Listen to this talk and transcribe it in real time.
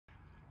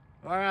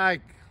All right,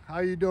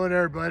 how you doing,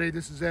 everybody?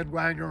 This is Ed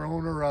Wagner,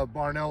 owner of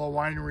Barnello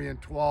Winery in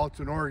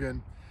Tualatin,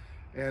 Oregon.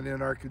 And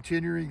in our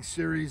continuing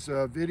series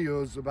of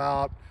videos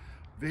about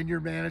vineyard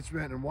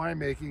management and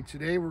winemaking,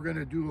 today we're going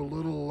to do a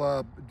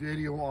little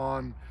video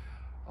on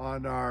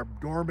our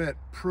dormant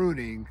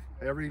pruning.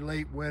 Every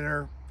late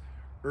winter,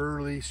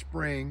 early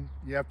spring,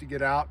 you have to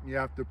get out and you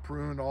have to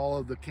prune all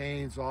of the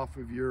canes off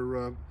of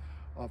your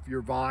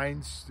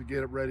vines to get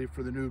it ready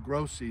for the new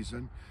growth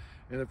season.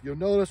 And if you'll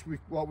notice,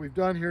 what we've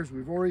done here is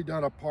we've already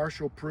done a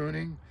partial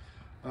pruning.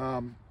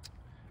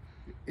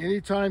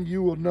 Anytime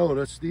you will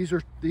notice,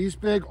 these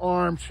big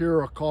arms here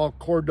are called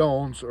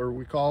cordons, or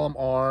we call them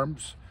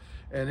arms.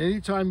 And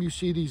anytime you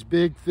see these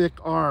big, thick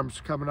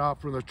arms coming out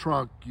from the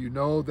trunk, you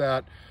know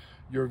that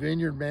your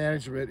vineyard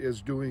management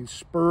is doing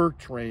spur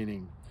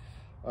training.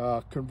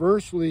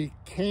 Conversely,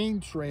 cane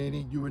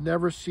training, you would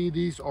never see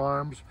these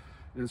arms.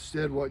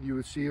 Instead, what you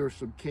would see are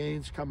some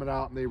canes coming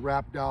out and they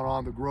wrap down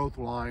on the growth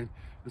line.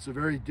 It's a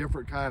very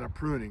different kind of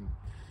pruning.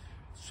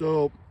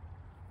 So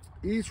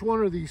each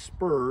one of these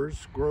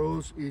spurs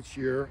grows each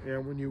year,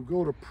 and when you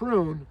go to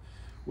prune,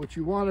 what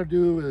you want to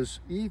do is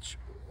each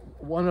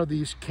one of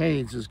these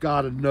canes has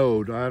got a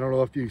node. I don't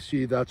know if you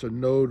see that's a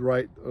node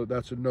right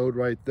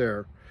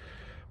there.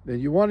 And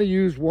you want to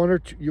use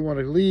you want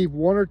to leave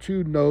one or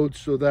two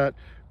nodes so that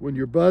when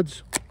your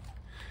buds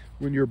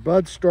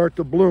start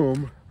to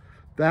bloom,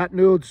 that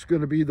node's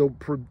going to be the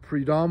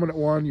predominant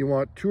one. You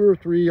want 2 or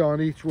 3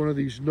 on each one of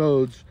these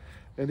nodes,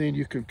 and then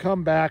you can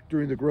come back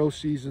during the growth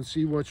season,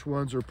 see which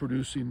ones are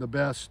producing the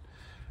best.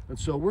 And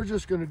so we're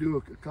just going to do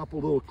a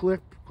couple little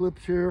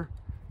clips here,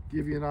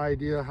 give you an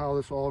idea how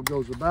this all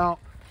goes about.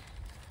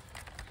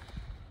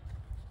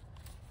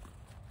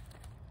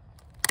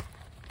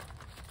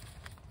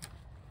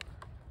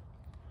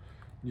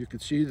 You can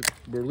see that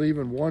we're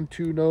leaving 1,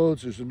 2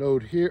 nodes. There's a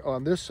node here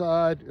on this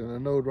side and a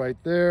node right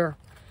there.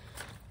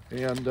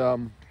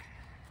 And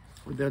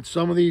then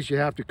some of these you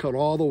have to cut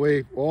all the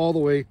way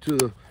to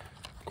the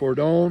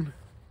cordon.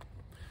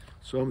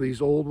 Some of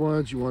these old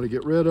ones you want to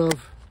get rid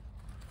of.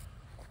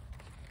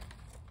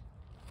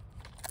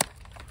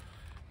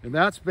 And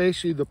that's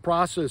basically the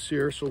process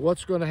here. So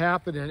what's going to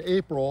happen in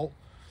April,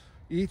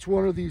 each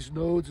one of these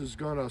nodes is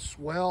going to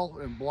swell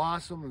and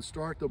blossom and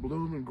start to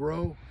bloom and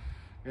grow.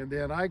 And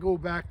then I go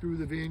back through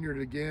the vineyard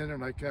again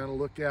and I kind of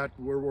look at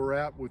where we're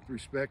at with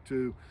respect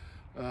to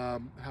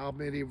how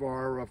many of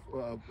our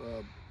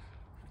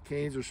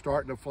canes are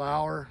starting to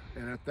flower,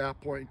 and at that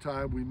point in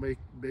time we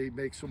may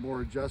make some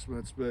more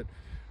adjustments. But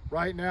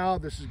right now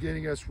this is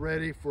getting us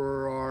ready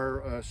for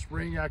our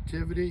spring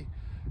activity,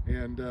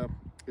 and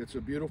it's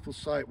a beautiful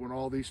sight when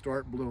all these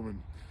start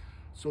blooming.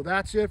 So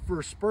that's it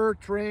for spur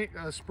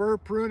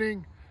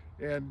pruning,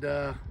 and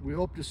we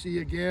hope to see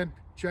you again.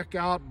 Check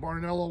out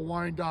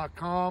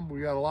barnellowine.com. We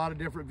got a lot of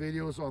different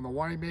videos on the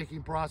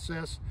winemaking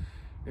process.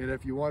 And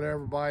if you want to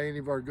ever buy any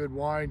of our good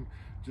wine,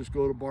 just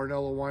go to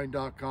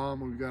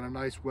barnellowine.com. We've got a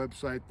nice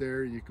website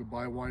there. You can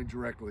buy wine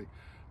directly.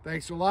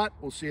 Thanks a lot.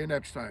 We'll see you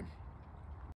next time.